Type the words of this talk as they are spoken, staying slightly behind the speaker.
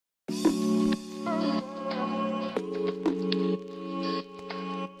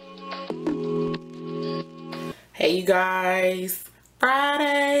you guys,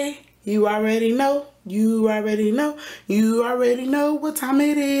 Friday. You already know what time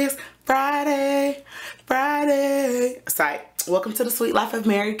it is. Friday. Sorry. Welcome to the sweet life of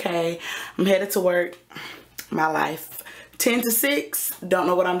Mary Kay. I'm headed to work. My life. 10 to 6. Don't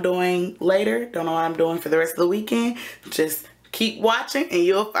know what I'm doing later. Don't know what I'm doing for the rest of the weekend. Just keep watching and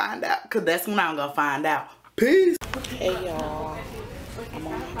you'll find out. Because that's when I'm going to find out. Peace. Hey y'all. I'm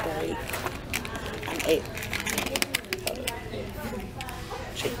on my break. I'm at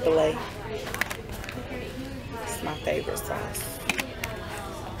Chick-fil-A. It's my favorite sauce.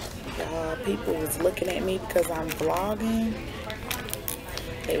 Y'all, people was looking at me because I'm vlogging.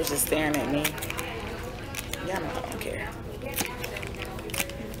 They was just staring at me. Y'all know I don't care.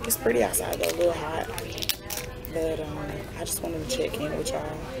 It's pretty outside though, a little hot. But I just wanted to check in with y'all.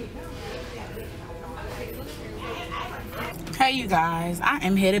 Hey you guys, I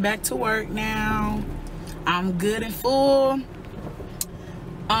am headed back to work now. I'm good and full.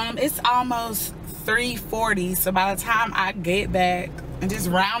 It's almost 3:40, so by the time I get back and just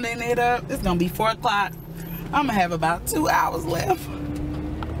rounding it up, it's gonna be 4 o'clock. I'm gonna have about 2 hours left.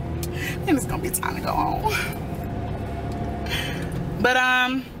 And it's gonna be time to go home. But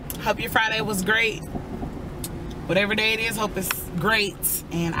hope your Friday was great. Whatever day it is, hope it's great.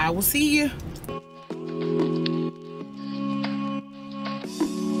 And I will see you.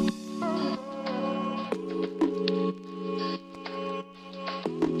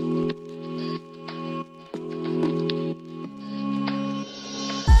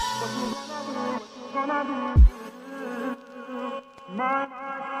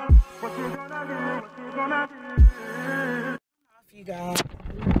 You guys,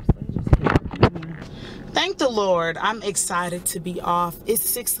 thank the Lord, I'm excited to be off. It's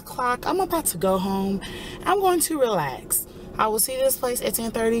 6 o'clock. I'm about to go home. I'm going to relax. I will see this place at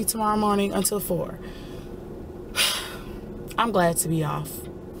 10:30 tomorrow morning until 4. I'm glad to be off.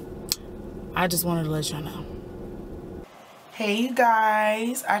 I just wanted to let y'all know. Hey you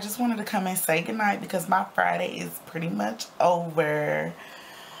guys, I just wanted to come and say goodnight because my Friday is pretty much over.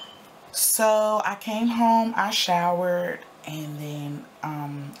 So I came home, I showered, and then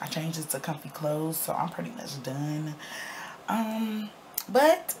I changed it to comfy clothes, so I'm pretty much done.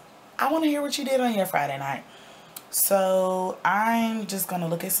 But I want to hear what you did on your Friday night. So I'm just gonna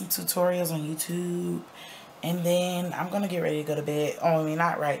look at some tutorials on YouTube, and then I'm gonna get ready to go to bed. Oh, I mean,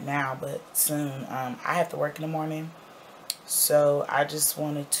 not right now, but soon. I have to work in the morning, so I just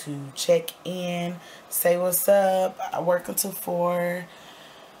wanted to check in, say what's up. I work until 4.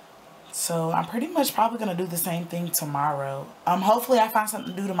 So I'm pretty much probably going to do the same thing tomorrow. Hopefully I find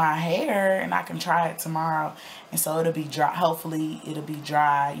something to do to my hair and I can try it tomorrow. And so it'll be dry. Hopefully it'll be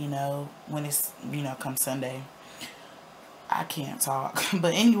dry, you know, when it's, you know, come Sunday. I can't talk.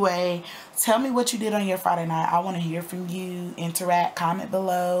 But anyway, tell me what you did on your Friday night. I want to hear from you. Interact, comment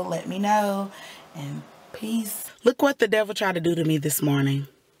below, let me know. And peace. Look what the devil tried to do to me this morning.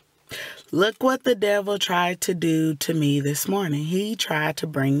 Look what the devil tried to do to me this morning. He tried to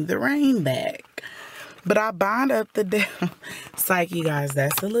bring the rain back. But I bind up the devil. It's like, you guys,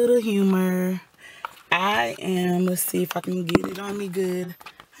 that's a little humor. Let's see if I can get it on me good.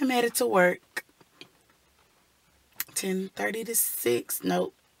 I'm headed to work. 10:30 to 6.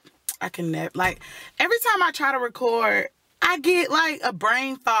 Nope. I can never, like, every time I try to record, I get like a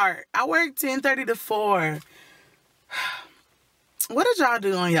brain fart. I work 10:30 to 4. What did y'all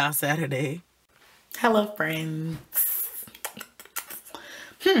do on y'all Saturday? Hello, friends.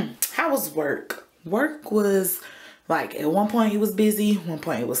 How was work? Work was like, at one point it was busy, one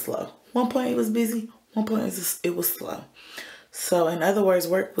point it was slow. One point it was busy, one point it was slow. So in other words,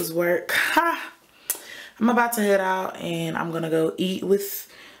 work was work. I'm about to head out and I'm gonna go eat with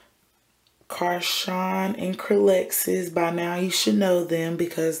Carshawn and Krillexes. By now you should know them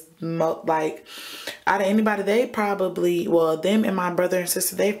because like out of anybody, they probably, well, them and my brother and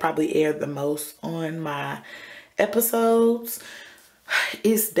sister, they probably aired the most on my episodes.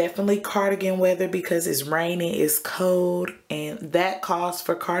 It's definitely cardigan weather because it's raining, it's cold, and that calls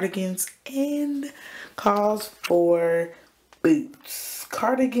for cardigans and calls for boots.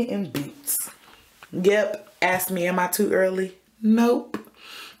 Cardigan and boots. Yep. Ask me, am I too early? Nope.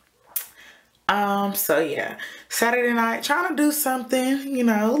 So yeah, Saturday night, trying to do something, you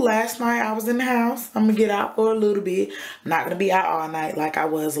know. Last night I was in the house. I'm gonna get out for a little bit. I'm not gonna be out all night like I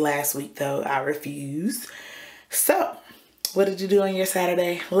was last week though. I refuse. So, what did you do on your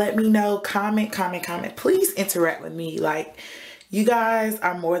Saturday? Let me know. Comment. Please interact with me. Like, you guys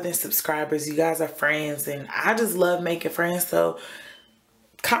are more than subscribers. You guys are friends, and I just love making friends. So,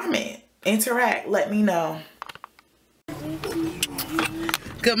 comment, interact, let me know.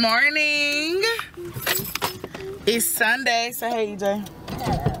 Good morning. It's Sunday. Say hey, EJ.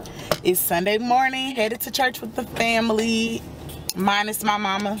 It's Sunday morning. Headed to church with the family. Minus my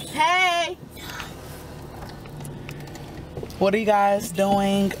mama. Hey. What are you guys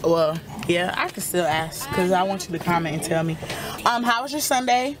doing? Well, yeah, I can still ask because I want you to comment and tell me. How was your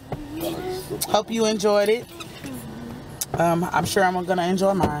Sunday? Hope you enjoyed it. I'm sure I'm gonna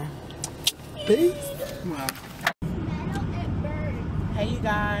enjoy mine. Peace. Hey you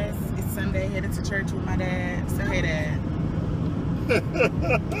guys, it's Sunday, headed to church with my dad. Say hey, Dad.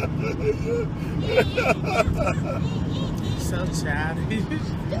 So childish.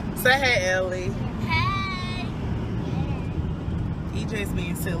 Say hey, Ellie. Hey. EJ's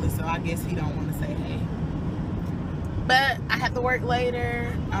being silly, so I guess he don't want to say hey. But I have to work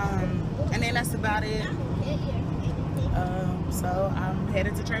later, and then that's about it. So I'm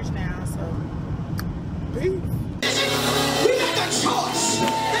headed to church now, so peace. We make a choice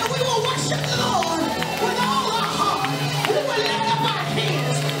that we will worship the Lord with all our heart. We will lift up our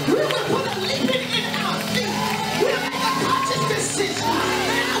hands. We will put a leaping in our feet. We'll make a conscious decision.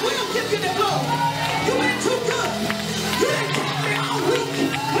 And I will give you the glory. You've been too good. You didn't call me all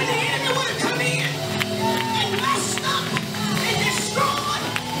week. When the enemy would have come in and messed up and destroyed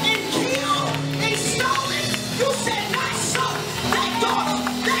and killed and stolen, you said, "Not so. That daughter,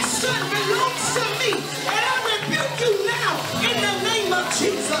 that son belongs to me." And I rebuke you now in the name of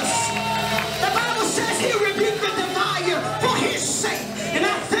Jesus. The Bible says he rebuked the devourer for his sake. And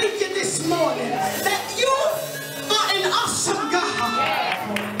I thank you this morning that you are an awesome God.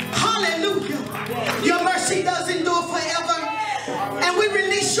 Hallelujah. Your mercy does endure forever. And we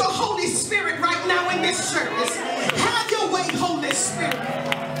release your Holy Spirit right now in this service. Have your way, Holy Spirit.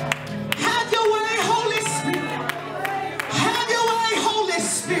 Have your way, Holy Spirit. Have your way, Holy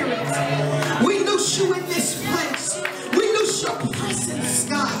Spirit. We loose you in this place. We loose your presence,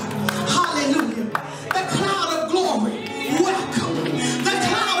 God. Hallelujah. The cloud of glory, welcome. The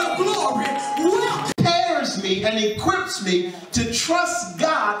cloud of glory, welcome. Prepares me and equips me to trust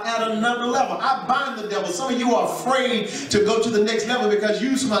God at another level. I bind the devil. Some of you are afraid to go to the next level because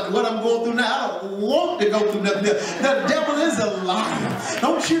you smart what I'm going through now. I don't want to go through nothing. The devil is a liar.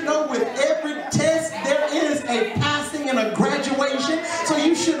 Don't you know with every test there is a passing and a graduation? So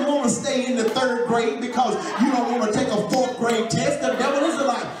you shouldn't want to stay in the 3rd grade because you don't want to take a 4th grade test. The devil is a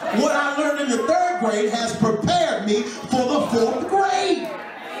liar. What I learned in the 3rd grade has prepared me for the 4th grade.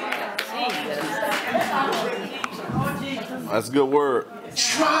 That's a good word.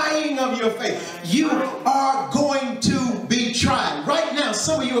 Trying of your faith. You are going to be tried. Right now,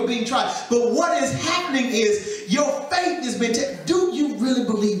 some of you are being tried. But what is happening is your faith has been tested. Do you really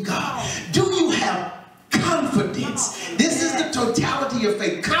believe God? Do you have confidence? This is the totality of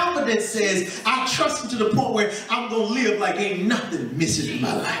faith. Confidence says, I trust him to the point where I'm going to live like ain't nothing missing in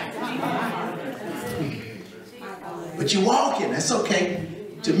my life. But you walking, that's okay.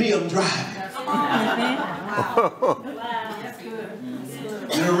 To me, I'm driving.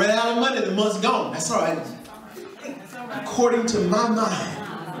 You ran out of money, the month's gone. That's all right. According to my mind,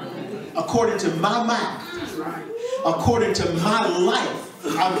 according to my mind, according to my life,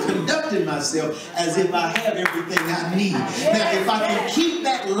 I'm conducting myself as if I have everything I need. Now, if I can keep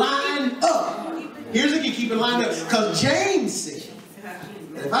that line up, here's if you keep it lined up. Because James said,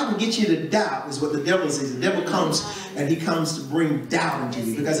 if I can get you to doubt, is what the devil says. The devil comes and he comes to bring doubt into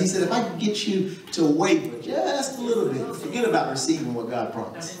you. Because he said, if I can get you to waver just a little bit, forget about receiving what God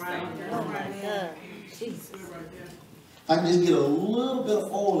promised. If I can just get a little bit of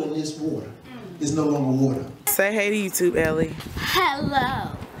oil in this water, it's no longer water. Say hey to YouTube, Ellie.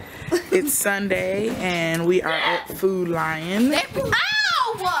 Hello. It's Sunday and we are at Food Lion.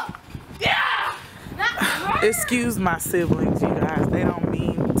 Ow! Yeah! Excuse my siblings, you guys. They don't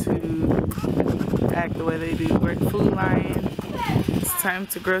mean to act the way they do. We're at Food Lion. It's time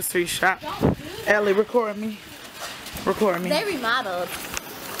to grocery shop. Ellie, record me. Record me. They remodeled.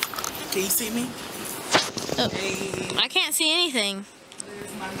 Can you see me? Oh. Hey. I can't see anything.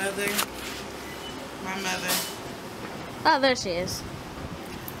 There's my mother. My mother. Oh, there she is.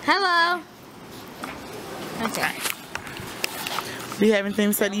 Hello. Okay. Do you have anything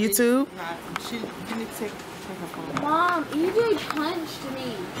to say to YouTube? Mom, EJ punched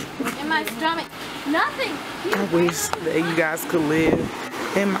me in my stomach. Nothing. I wish that you guys could live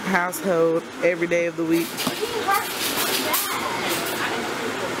in my household every day of the week. He hurt me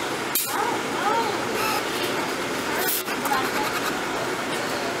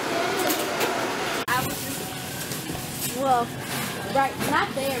well, right, not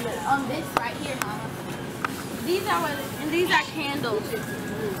there, but on this right here, Mama. These are what, and these are candles.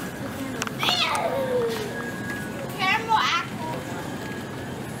 Caramel apple.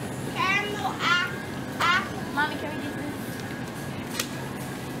 Caramel apple. Mommy,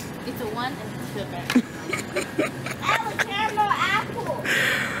 It's a 1 and it's sugar. Caramel apple.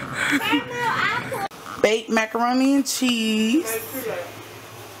 Caramel apple. Baked macaroni and cheese.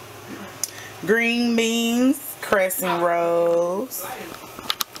 Green beans, crescent rolls.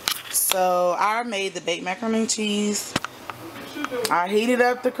 So I made the baked macaroni and cheese. I heated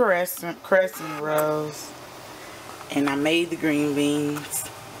up the crescent rolls. And I made the green beans.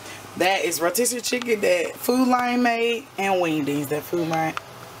 That is rotisserie chicken that Food Lion made, and wingdings that Food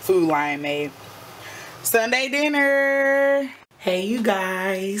Lion made. Sunday dinner. Hey you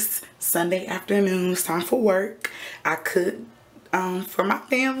guys, Sunday afternoon, it's time for work. I cooked for my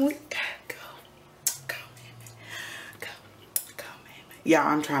family. Go man. Y'all,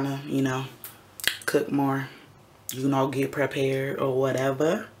 I'm trying to, you know, cook more, you know, get prepared or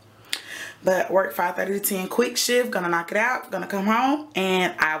whatever. But work 5:30 to 10, quick shift, gonna knock it out, gonna come home,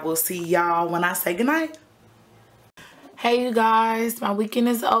 and I will see y'all when I say goodnight. Hey you guys, my weekend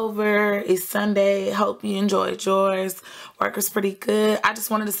is over. It's Sunday. Hope you enjoyed yours. Work was pretty good. I just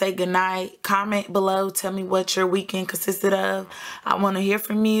wanted to say goodnight. Comment below, tell me what your weekend consisted of. I want to hear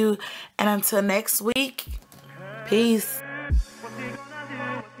from you. And until next week, peace.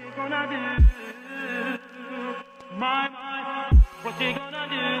 What you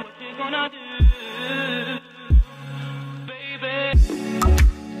gonna do?